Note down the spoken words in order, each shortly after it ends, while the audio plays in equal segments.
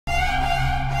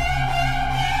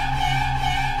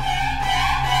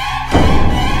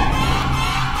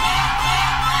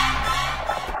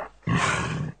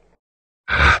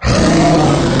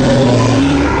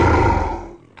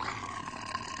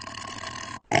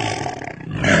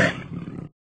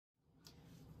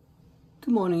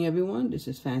Good morning, everyone. This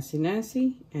is Fancy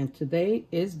Nancy, and today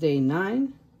is day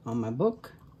 9 on my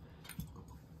book.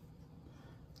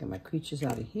 Get my creatures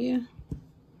out of here.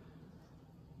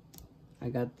 I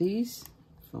got these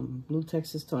from Blue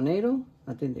Texas Tornado.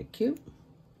 I think they're cute.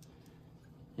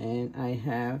 And I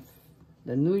have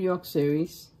the New York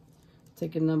series,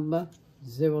 ticket number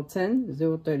 010,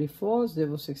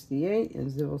 034, 068,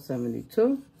 and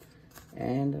 072.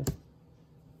 And the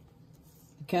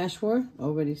cash word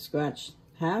already scratched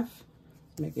half.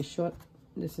 Make it short.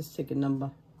 This is ticket number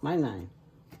 9.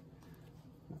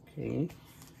 Okay.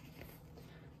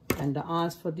 And the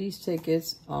odds for these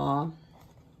tickets are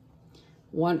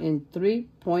 1 in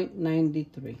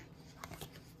 3.93.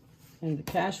 And the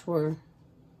cash word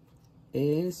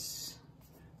is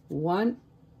 1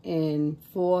 in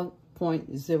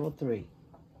 4.03.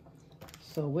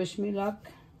 So wish me luck.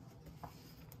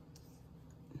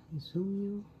 Zoom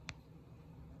you.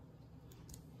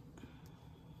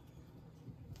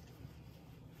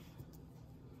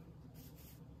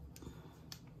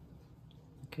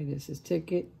 Okay, this is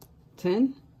ticket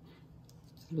 10.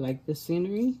 Like the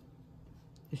scenery.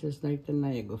 This is like the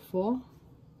Niagara Falls.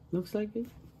 Looks like it.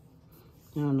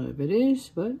 I don't know if it is,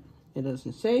 but it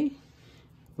doesn't say.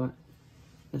 But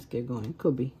let's get going.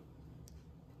 Could be.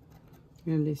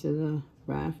 And this is a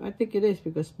raft. I think it is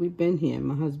because we've been here,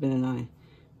 my husband and I.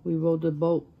 We rode the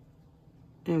boat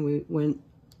and we went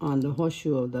on the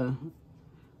horseshoe of the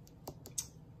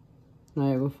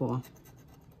Niagara Falls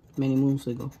many moons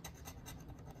ago.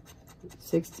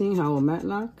 16, Howard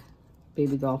Matlock,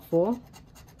 Baby Doll 4,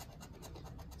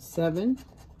 7,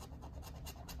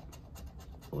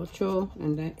 Ocho,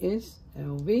 and that is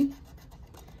LV,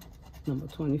 number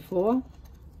 24,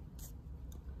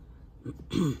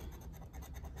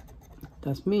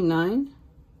 that's me, 9,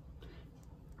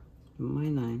 my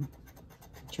 9,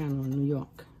 channel in New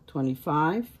York,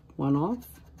 25, 1 off,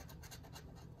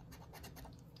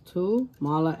 2,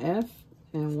 Marla F,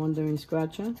 and Wandering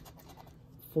Scratcher,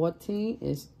 14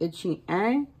 is Itchy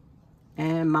Ang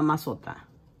and Mama Sota.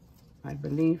 I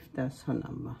believe that's her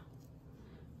number.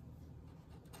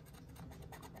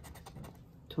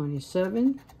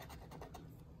 27,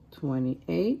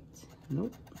 28,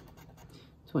 nope.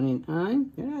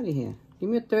 29, get out of here. Give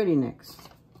me a 30 next.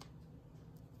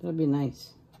 That'll be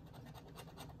nice.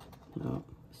 No,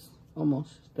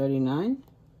 almost 39.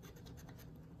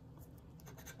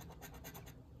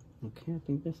 Okay, I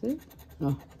think that's it.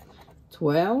 No.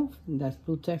 12, that's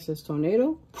Blue Texas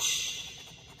Tornado.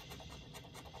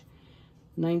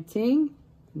 19,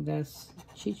 that's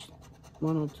Cheech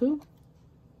 102.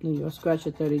 New York Scratcher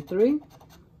 33.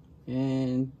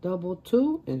 And double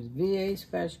 2 is VA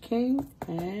Scratch King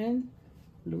and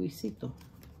Luisito.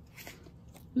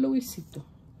 Luisito.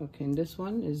 Okay, and this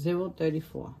one is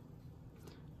 034.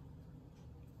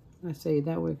 I say it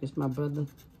that way because my brother,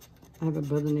 I have a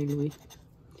brother named Louis.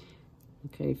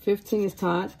 Okay, 15 is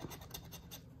Todd.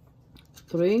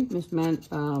 3, Miss Money.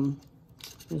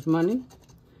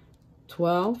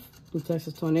 12, Blue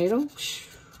Texas Tornado.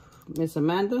 Miss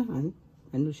Amanda,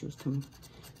 I knew she was coming.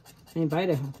 I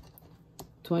invited her.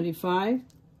 25,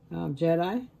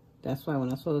 Jedi. That's why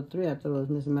when I saw the 3, I thought it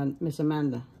was Miss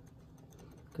Amanda.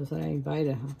 Because I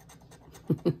invited her.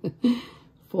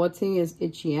 14 is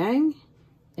Itchy Ang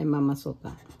and Mama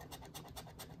Sota.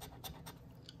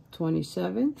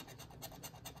 27.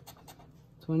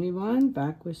 21,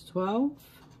 backwards 12,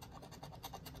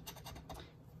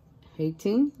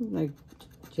 18, like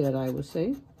Jedi would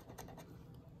say,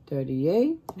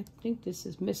 38, I think this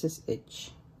is Mrs.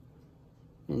 Itch,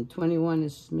 and 21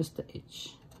 is Mr.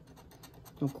 Itch.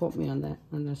 Don't quote me on that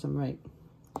unless I'm right.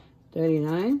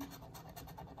 39,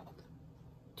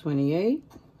 28,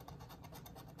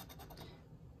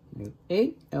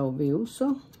 8, LV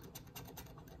Uso,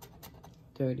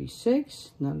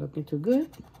 36, not looking too good.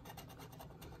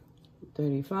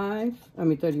 34,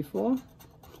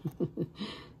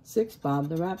 6, Bob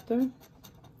the Raptor,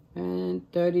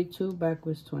 and 32,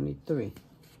 backwards 23.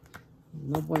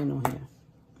 No bueno here.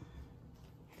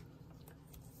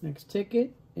 Next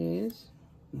ticket is,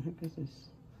 what the heck is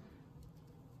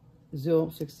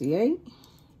this? 068.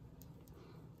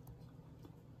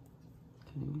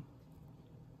 Okay.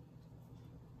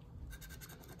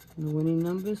 The winning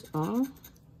numbers are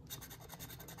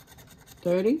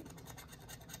 30.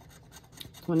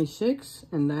 26,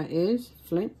 and that is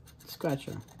Flint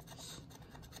Scratcher.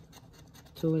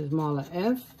 2 is Marla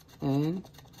F and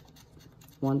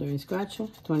Wandering Scratcher.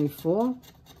 24,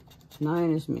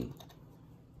 9 is me.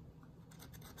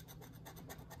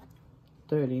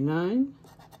 39,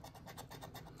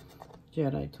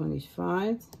 Jedi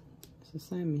 25, it's the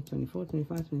same, 24,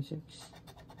 25, 26.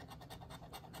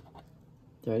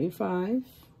 35,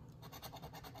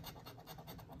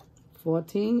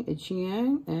 14,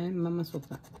 Ichiang, and Mama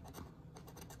Soka.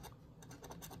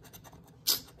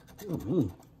 Oh,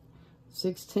 man.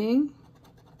 16,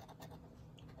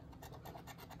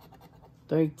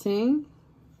 13,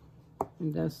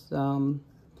 and that's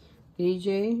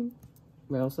DJ,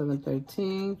 Rail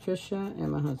 713, Trisha,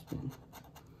 and my husband.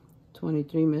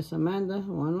 23, Miss Amanda,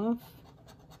 1 off.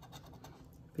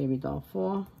 Baby doll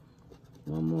 4,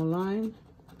 1 more line.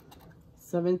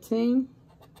 17,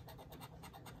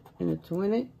 and a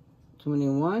 20,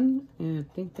 21, and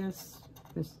I think that's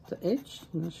Mr. Itch,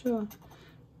 I'm not sure.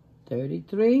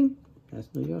 33, that's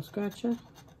New York Scratcher.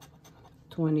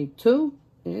 22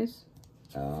 is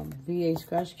VA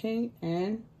Scratch King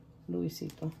and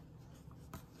Luisito.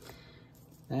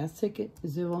 Last ticket,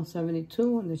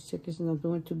 072, and this ticket's not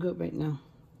doing too good right now.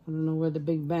 I don't know where the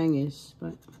Big Bang is,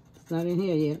 but it's not in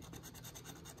here yet.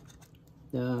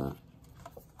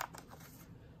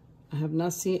 I have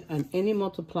not seen any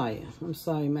multiplier. I'm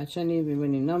sorry, match any of your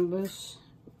winning numbers.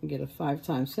 You get a 5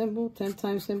 times symbol, 10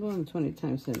 times symbol, and 20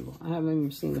 times symbol. I haven't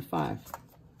even seen the 5.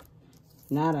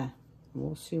 Nada.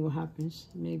 We'll see what happens.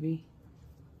 Maybe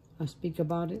I'll speak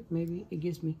about it. Maybe it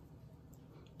gives me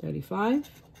 35,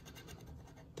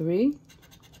 3,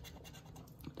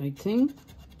 13,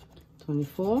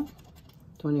 24,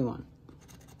 21,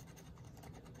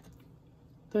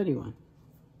 31,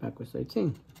 backwards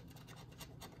 13,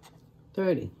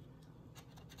 30,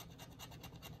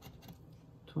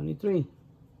 23,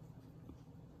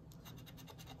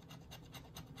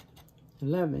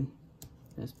 11,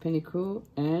 that's Penny Crew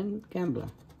and Gambler,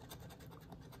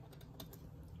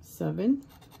 7,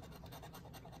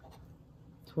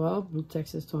 12, Blue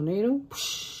Texas Tornado,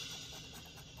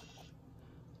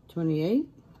 28,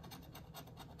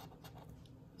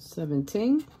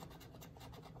 17,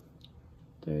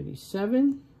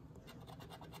 37,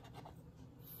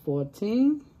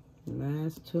 14,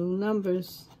 last 2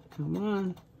 numbers, come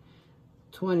on,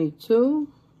 22,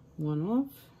 1 off,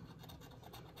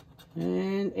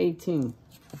 and 18.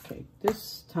 Okay,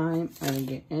 this time I didn't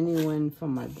get any win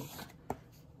from my book.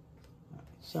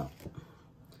 So,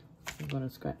 I'm going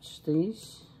to scratch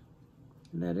these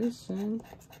letters and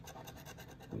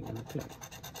we're going to play.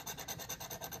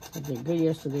 I did good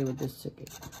yesterday with this ticket.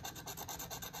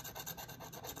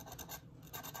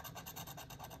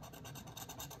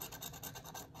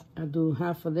 I do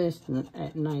half of this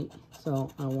at night, so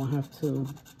I won't have to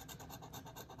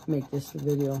make this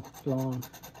video long.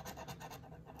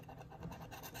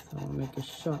 So I'll make it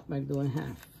short by doing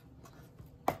half.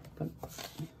 But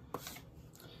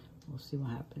we'll see what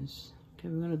happens. Okay,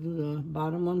 we're going to do the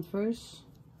bottom one first.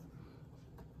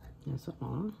 That's an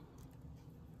R.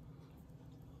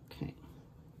 Okay.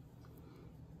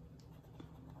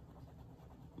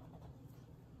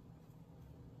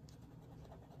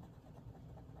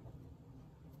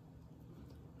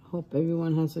 Hope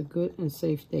everyone has a good and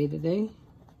safe day today.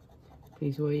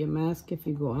 Please wear your mask if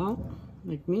you go out,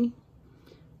 like me.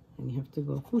 And you have to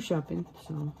go food shopping,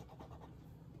 so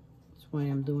that's why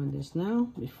I'm doing this now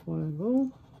before I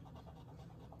go.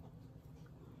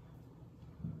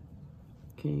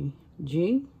 Okay,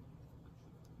 G.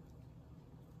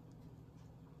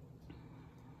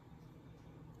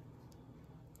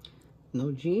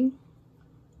 No G.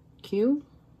 Q.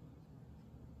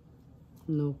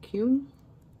 No Q.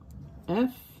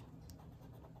 F.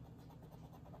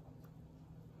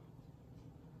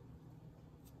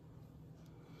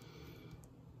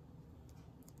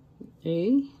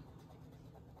 A.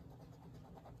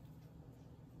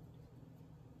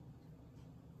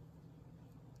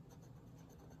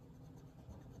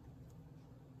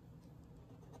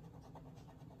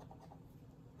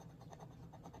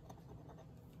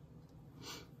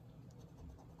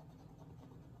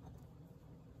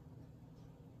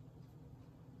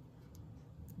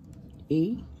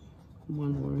 E.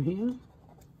 One word here.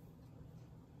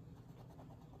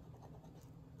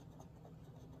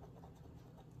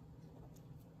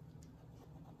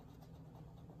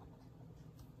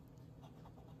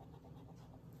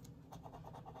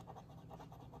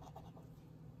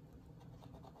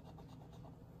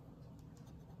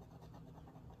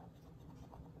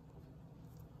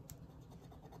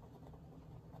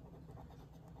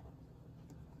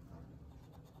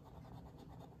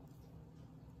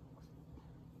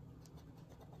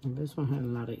 And this one had a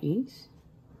lot of E's.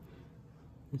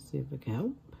 Let's see if it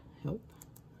can help.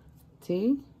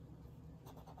 T.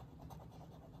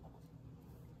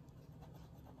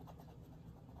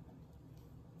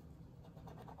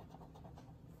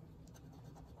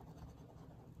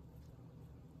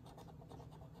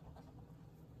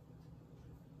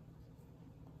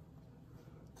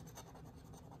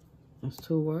 That's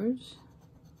 2 words.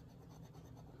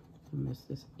 I missed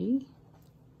this E.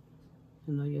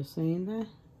 I know you're saying that.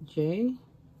 J.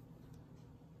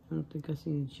 I don't think I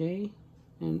see J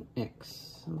and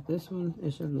X. So this one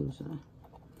is a loser.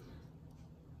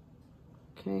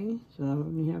 Okay, so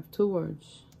we have 2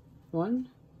 words. 1,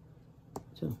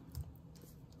 2.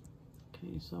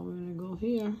 Okay, so we're gonna go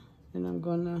here and I'm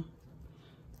gonna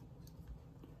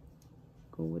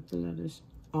go with the letters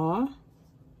R,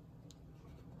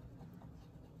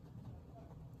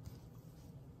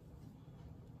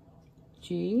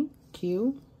 G,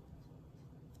 Q,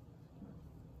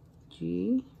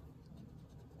 G,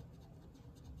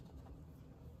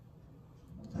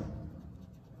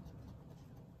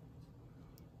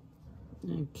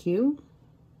 and Q,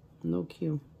 no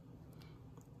Q,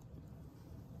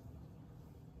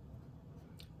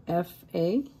 F,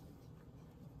 A,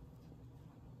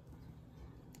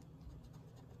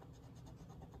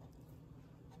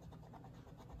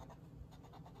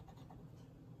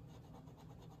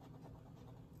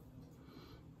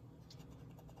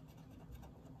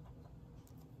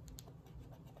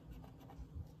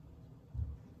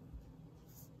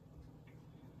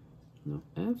 no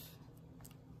F.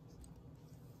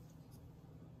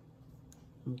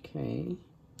 Okay.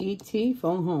 E.T.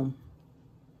 phone home.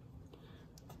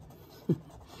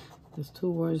 There's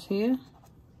 2 words here.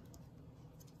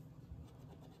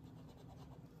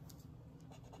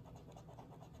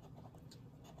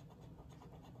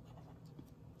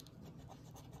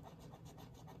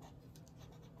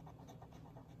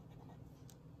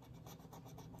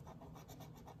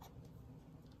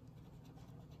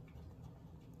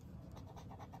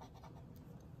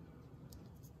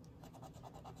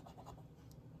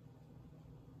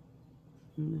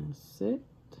 And that's it.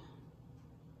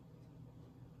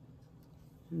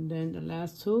 And then the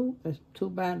last 2 is 2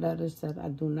 bad letters that I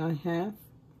do not have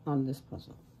on this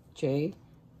puzzle. J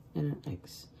and an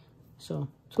X. So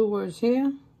 2 words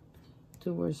here,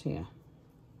 2 words here.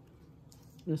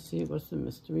 Let's see what's the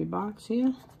mystery box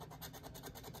here.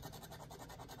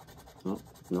 Oh,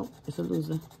 no, it's a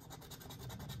loser.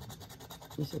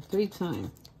 It's a 3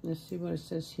 time. Let's see what it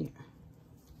says here.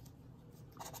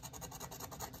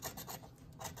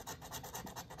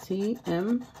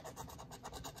 TM.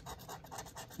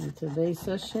 And today's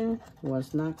session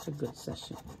was not a good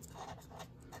session.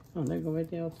 Oh, there go right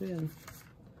there, all 3 of them.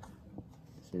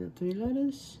 See the 3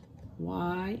 letters?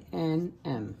 Y and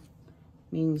M.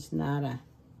 Means nada.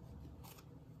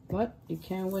 But you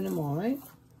can't win them all, right?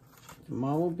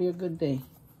 Tomorrow will be a good day.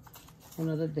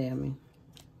 Another day, I mean.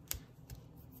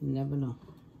 You never know.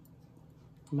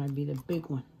 It might be the big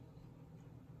one.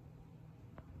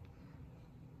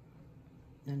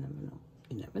 You never know.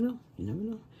 You never know. You never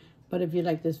know. But if you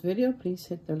like this video, please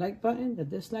hit the like button, the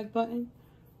dislike button.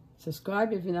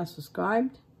 Subscribe if you're not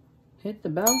subscribed. Hit the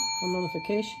bell for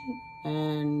notification.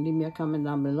 And leave me a comment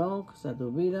down below because I do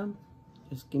read them.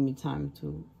 Just give me time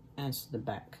to answer the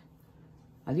back.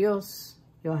 Adios.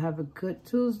 Y'all have a good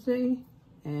Tuesday.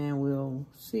 And we'll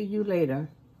see you later.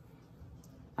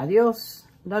 Adios.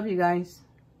 Love you guys.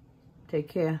 Take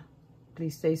care.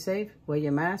 Please stay safe. Wear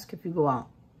your mask if you go out.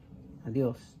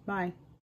 Adios. Bye.